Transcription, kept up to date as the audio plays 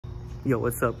Yo,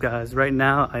 what's up guys? Right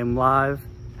now I'm live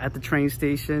at the train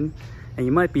station and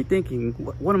you might be thinking,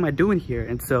 what am I doing here?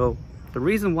 And so the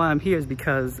reason why I'm here is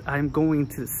because I'm going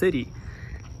to the city.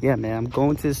 Yeah man, I'm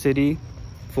going to the city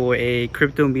for a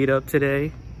crypto meetup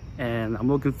today and I'm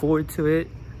looking forward to it.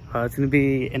 It's gonna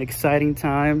be an exciting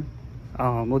time.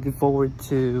 I'm looking forward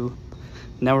to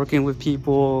networking with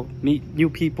people, meet new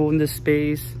people in this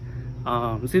space. It's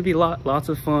gonna be lots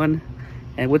of fun.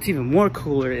 And what's even more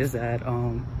cooler is that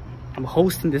I'm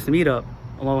hosting this meetup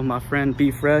along with my friend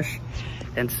Be Fresh,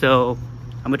 and so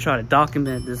I'm gonna try to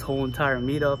document this whole entire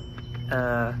meetup.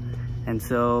 And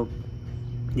so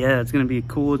yeah, it's gonna be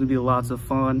cool. It's gonna be lots of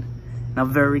fun, and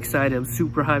I'm very excited. I'm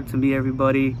super hyped to meet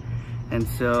everybody, and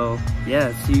so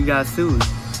yeah, see you guys soon.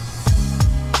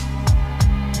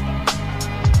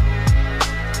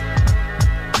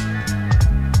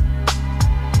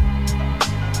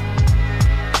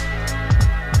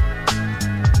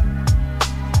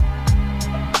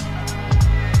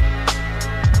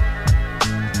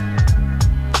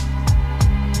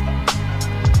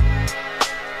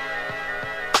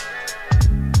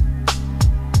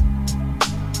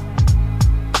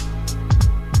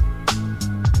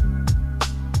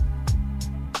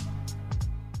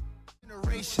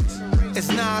 It's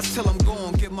nice till I'm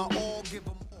gone, give my all, give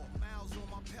them all. Miles on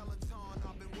my Peloton,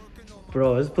 I've been working on my...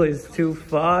 Bro, this place is too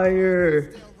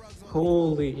fire.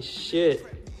 Holy shit.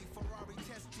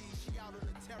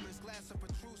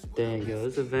 Dang, yo,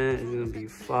 this event is gonna be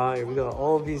fire. We got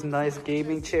all of these nice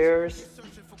gaming chairs,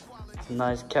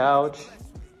 nice couch.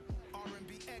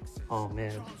 Oh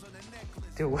man,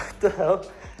 dude, what the hell?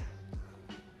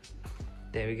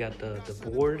 There we got the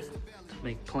board to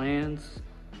make plans.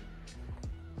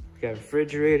 We got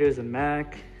refrigerators, a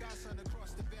Mac.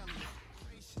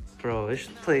 Bro, this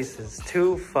place is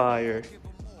too fire.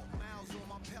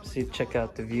 See, check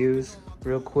out the views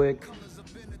real quick.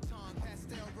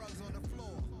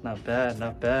 Not bad,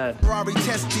 not bad. Ferrari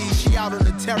testy, she out on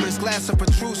the terrace, glass of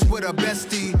Petrus with her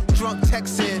bestie. Drunk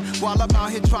texting while I'm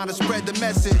out here trying to spread the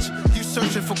message. You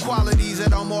searching for qualities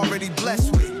that I'm already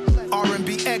blessed with.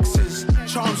 R&B X's,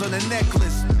 charms on the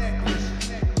necklace.